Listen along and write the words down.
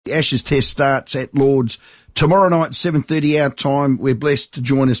The Ashes Test starts at Lord's tomorrow night, 7:30 our time. We're blessed to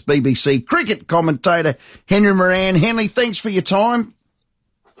join us BBC cricket commentator Henry Moeran. Henry, thanks for your time.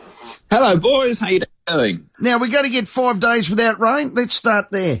 Hello, boys. How you doing? Now, we're going to get 5 days without rain. Let's start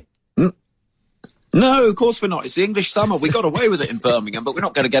there. No, of course we're not. It's the English summer. We got away with it in Birmingham, but we're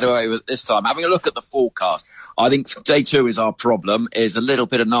not going to get away with it this time. Having a look at the forecast, I think day 2 is our problem, is a little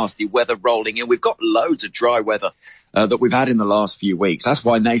bit of nasty weather rolling in. We've got loads of dry weather that we've had in the last few weeks. That's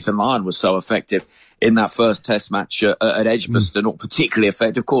why Nathan Lyon was so effective in that first test match at Edgbaston, not particularly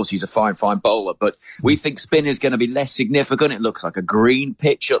effective. Of course, he's a fine bowler, but we think spin is going to be less significant. It looks like a green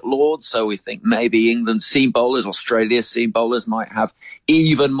pitch at Lord's, so we think maybe England's seam bowlers, Australia's seam bowlers might have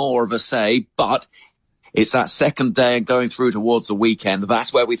even more of a say, but it's that second day and going through towards the weekend.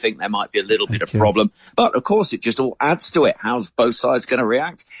 That's where we think there might be a little bit of problem. But, of course, it just all adds to it. How's both sides going to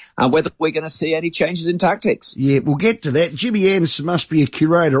react and whether we're going to see any changes in tactics. Yeah, we'll get to that. Jimmy Anderson must be a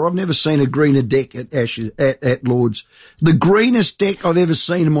curator. I've never seen a greener deck at Ashes, at Lord's. The greenest deck I've ever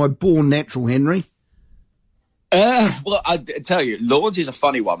seen in my born natural, Henry. Well, I tell you, Lord's is a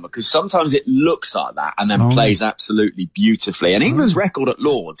funny one because sometimes it looks like that and then plays absolutely beautifully. And England's record at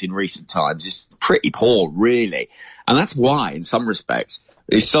Lord's in recent times is pretty poor, really. And that's why, in some respects,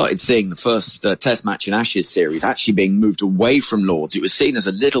 we started seeing the first Test match in Ashes series actually being moved away from Lord's. It was seen as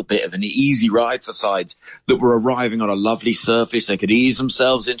a little bit of an easy ride for sides that were arriving on a lovely surface. They could ease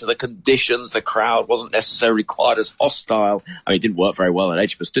themselves into the conditions. The crowd wasn't necessarily quite as hostile. I mean, it didn't work very well at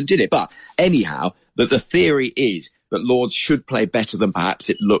Edgbaston, did it? But anyhow, the theory is that Lord's should play better than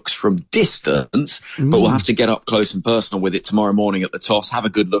perhaps it looks from distance, but we'll have to get up close and personal with it tomorrow morning at the toss, have a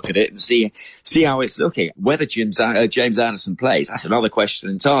good look at it and see how it's looking. Whether James Anderson plays, that's another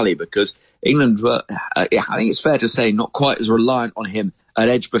question entirely, because England were, I think it's fair to say, not quite as reliant on him at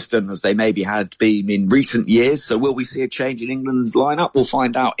Edgbaston as they maybe had been in recent years. So will we see a change in England's lineup? We'll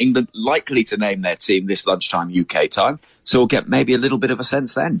find out. England likely to name their team this lunchtime UK time, so we'll get maybe a little bit of a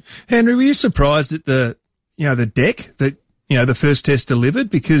sense then. Henry, were you surprised at the deck that, the first test delivered?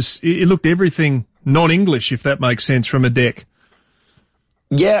 Because it looked everything non-English, if that makes sense, from a deck.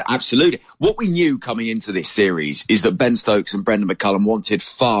 Yeah, absolutely. What we knew coming into this series is that Ben Stokes and Brendan McCullum wanted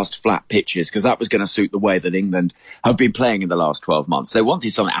fast, flat pitches because that was going to suit the way that England have been playing in the last 12 months. They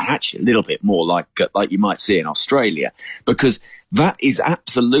wanted something actually a little bit more like you might see in Australia, because that is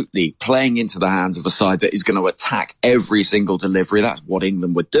absolutely playing into the hands of a side that is going to attack every single delivery. That's what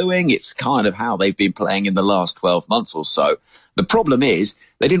England were doing. It's kind of how they've been playing in the last 12 months or so. The problem is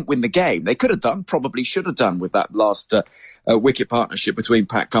they didn't win the game. They could have done, probably should have done, with that last wicket partnership between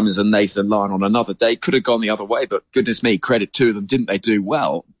Pat Cummins and Nathan Lyon on another day. Could have gone the other way, but goodness me, credit to them. Didn't they do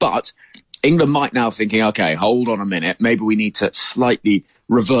well? But England might now thinking, okay, hold on a minute. Maybe we need to slightly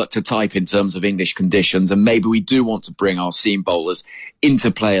revert to type in terms of English conditions, and maybe we do want to bring our seam bowlers into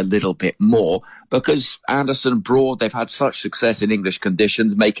play a little bit more, because Anderson and Broad, they've had such success in English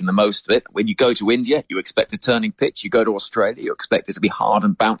conditions, making the most of it. When you go to India, you expect a turning pitch. You go to Australia, you expect it to be hard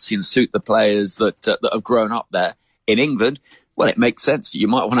and bouncy and suit the players that have grown up there. In England, well, it makes sense. You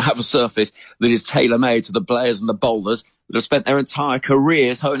might want to have a surface that is tailor-made to the players and the bowlers that have spent their entire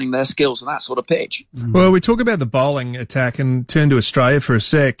careers honing their skills on that sort of pitch. Well, we talk about the bowling attack and turn to Australia for a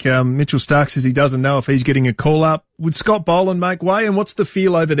sec. Mitchell Starc says he doesn't know if he's getting a call-up. Would Scott Boland make way? And what's the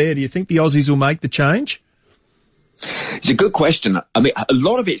feel over there? Do you think the Aussies will make the change? It's a good question. I mean, a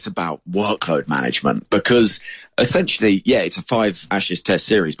lot of it's about workload management, because essentially, yeah, it's a 5 Ashes Test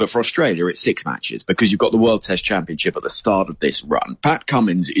series, but for Australia, it's 6 matches because you've got the World Test Championship at the start of this run. Pat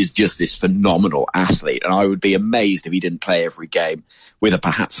Cummins is just this phenomenal athlete, and I would be amazed if he didn't play every game with a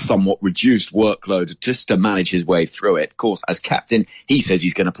perhaps somewhat reduced workload just to manage his way through it. Of course, as captain, he says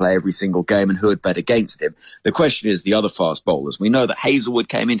he's going to play every single game, and who would bet against him? The question is the other fast bowlers. We know that Hazelwood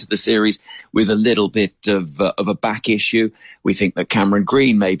came into the series with a little bit of a back issue. We think that Cameron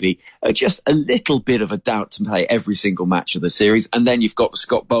Green may be just a little bit of a doubt to play every single match of the series. And then you've got the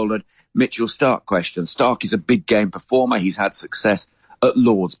Scott Boland, Mitchell Starc question. Starc is a big game performer. He's had success at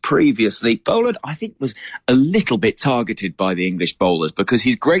Lord's previously. Boland, I think, was a little bit targeted by the English bowlers because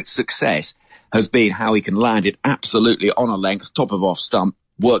his great success has been how he can land it absolutely on a length, top of off stump.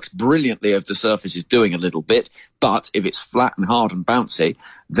 Works brilliantly if the surface is doing a little bit, but if it's flat and hard and bouncy,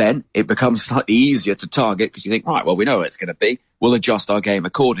 then it becomes slightly easier to target because you think, right, well, we know what it's going to be. We'll adjust our game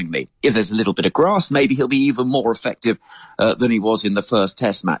accordingly. If there's a little bit of grass, maybe he'll be even more effective than he was in the first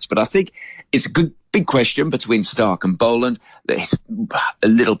Test match. But I think it's a good big question between Starc and Boland. It's a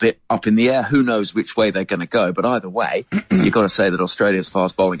little bit up in the air. Who knows which way they're going to go? But either way, you've got to say that Australia's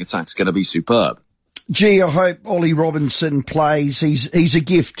fast bowling attack is going to be superb. Gee, I hope Ollie Robinson plays. He's a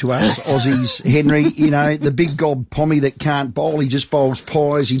gift to us Aussies, Henry. You know, the big gob pommy that can't bowl. He just bowls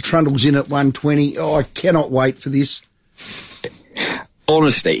pies. He trundles in at 120. Oh, I cannot wait for this.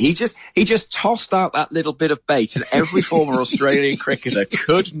 Honestly, he just tossed out that little bit of bait, and every former Australian cricketer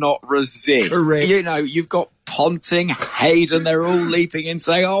could not resist. Correct. You know, you've got Ponting, Hayden, they're all leaping in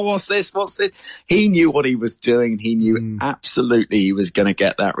saying, oh, what's this? He knew what he was doing. He knew absolutely he was going to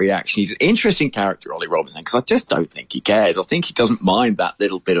get that reaction. He's an interesting character, Ollie Robinson, because I just don't think he cares. I think he doesn't mind that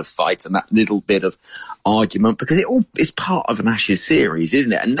little bit of fight and that little bit of argument, because it all is part of an Ashes series,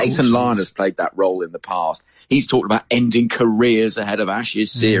 isn't it? And Nathan Lyon has played that role in the past. He's talked about ending careers ahead of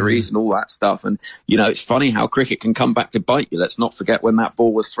Ashes series and all that stuff. And, you know, it's funny how cricket can come back to bite you. Let's not forget when that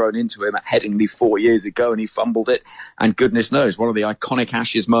ball was thrown into him at Headingley 4 years ago and he fumbled it, and goodness knows, one of the iconic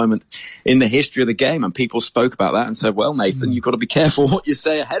Ashes moment in the history of the game. And people spoke about that and said, well, Nathan, you've got to be careful what you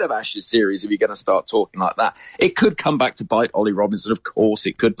say ahead of Ashes series if you're going to start talking like that. It could come back to bite Ollie Robinson, of course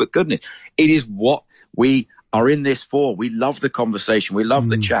it could, but goodness, it is what we are in this for. We love the conversation. We love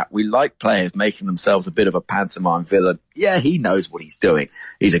the chat. We like players making themselves a bit of a pantomime villain. Yeah, he knows what he's doing.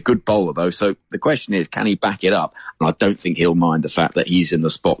 He's a good bowler, though. So the question is, can he back it up? And I don't think he'll mind the fact that he's in the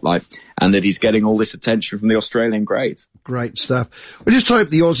spotlight and that he's getting all this attention from the Australian grades. Great stuff. I just hope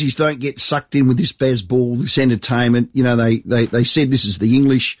the Aussies don't get sucked in with this bazball, this entertainment. You know, they said this is the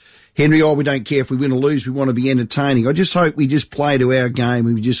English. Henry, we don't care if we win or lose. We want to be entertaining. I just hope we just play to our game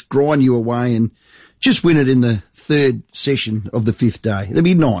and we just grind you away and just win it in the third session of the fifth day. That'd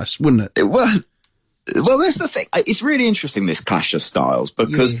be nice, wouldn't it? Well, that's the thing. It's really interesting, this clash of styles,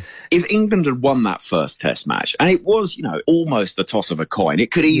 because if England had won that first test match, and it was, you know, almost the toss of a coin,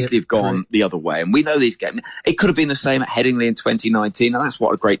 it could easily have gone the other way. And we know these games, it could have been the same at Headingley in 2019. And that's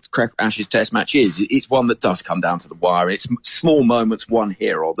what a great Ashes test match is. It's one that does come down to the wire. It's small moments, one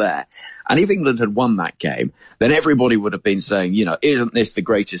here or there. And if England had won that game, then everybody would have been saying, you know, isn't this the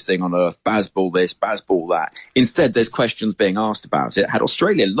greatest thing on earth? Bazball this, Bazball that. Instead, there's questions being asked about it. Had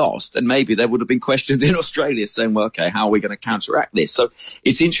Australia lost, then maybe there would have been questions in Australia saying, well, okay, how are we going to counteract this? So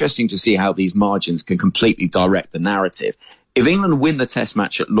it's interesting to see how these margins can completely direct the narrative. If England win the test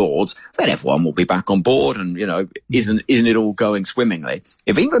match at Lord's, then everyone will be back on board and, you know, isn't it all going swimmingly?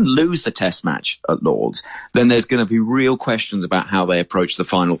 If England lose the test match at Lord's, then there's going to be real questions about how they approach the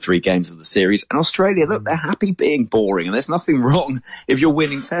final three games of the series. And Australia, look, they're happy being boring, and there's nothing wrong if you're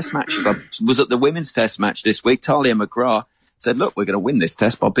winning test matches. I was at the women's test match this week. Talia McGrath said, look, we're going to win this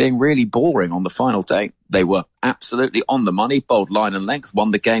test by being really boring on the final day. They were absolutely on the money, bowled line and length,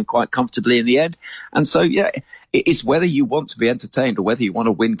 won the game quite comfortably in the end. And so, yeah, it's whether you want to be entertained or whether you want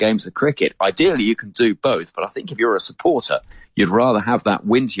to win games of cricket. Ideally, you can do both. But I think if you're a supporter, you'd rather have that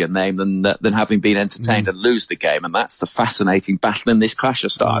win to your name than having been entertained and lose the game. And that's the fascinating battle in this clash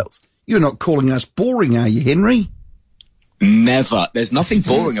of styles. You're not calling us boring, are you, Henry? Never. There's nothing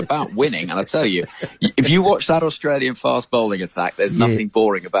boring about winning. And I tell you, if you watch that Australian fast bowling attack, there's nothing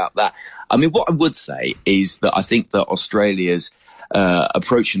boring about that. I mean, what I would say is that I think that Australia's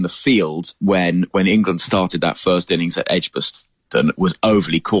approaching the field when England started that first innings at Edgbaston was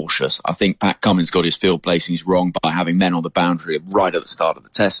overly cautious. I think Pat Cummins got his field placings wrong by having men on the boundary right at the start of the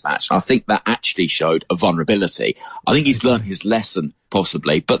test match. And I think that actually showed a vulnerability. I think he's learned his lesson,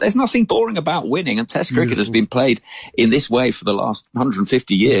 possibly. But there's nothing boring about winning, and Test cricket has been played in this way for the last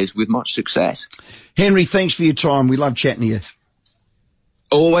 150 years with much success. Henry, thanks for your time. We love chatting to you.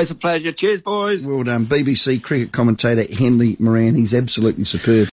 Always a pleasure. Cheers, boys. Well done. BBC cricket commentator Henry Moeran. He's absolutely superb.